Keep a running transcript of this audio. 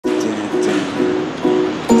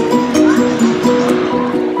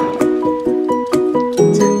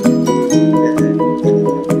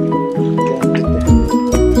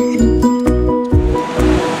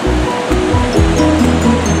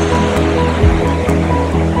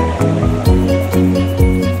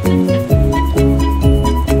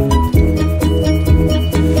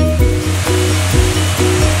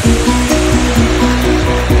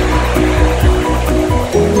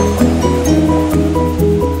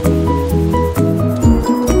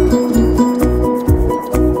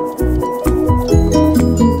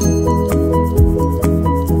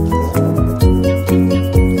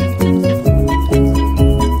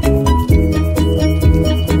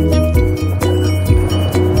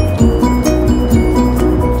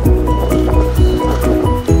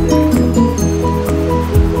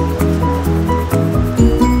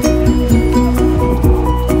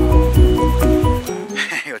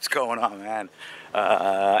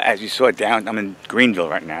As you saw I'm in Greenville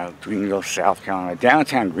right now, Greenville, South Carolina.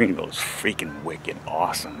 Downtown Greenville is freaking wicked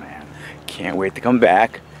awesome, man. Can't wait to come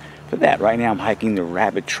back for that. Right now I'm hiking the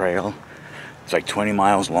Rabbit Trail. It's like 20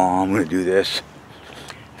 miles long. I'm going to do this.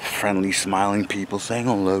 Friendly, smiling people saying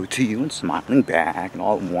hello to you and smiling back and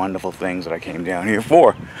all the wonderful things that I came down here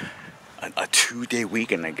for. A 2-day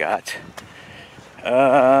weekend I got.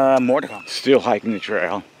 More to come. Still hiking the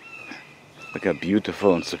trail. Look how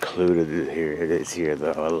beautiful and secluded it is here,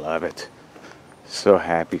 though. I love it. So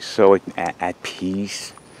happy, so at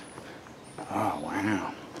peace. Oh,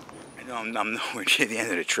 wow. I know I'm nowhere near the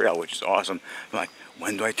end of the trail, which is awesome. I'm like,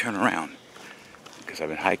 when do I turn around? Because I've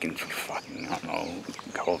been hiking for fucking, I don't know,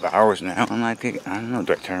 a couple of hours now. I'm like, I don't know,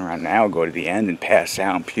 do I turn around now, go to the end and pass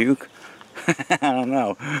out and puke? I don't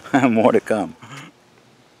know. More to come.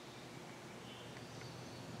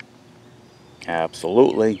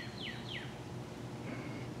 Absolutely.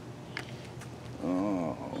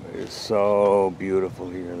 Oh, it's so beautiful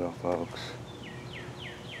here, though, folks.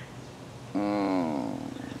 Oh.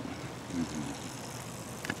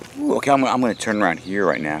 Ooh, okay, I'm going to turn around here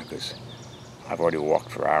right now because I've already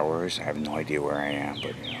walked for hours. I have no idea where I am,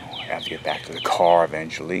 but you know, I have to get back to the car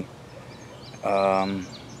eventually. More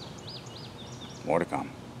to come.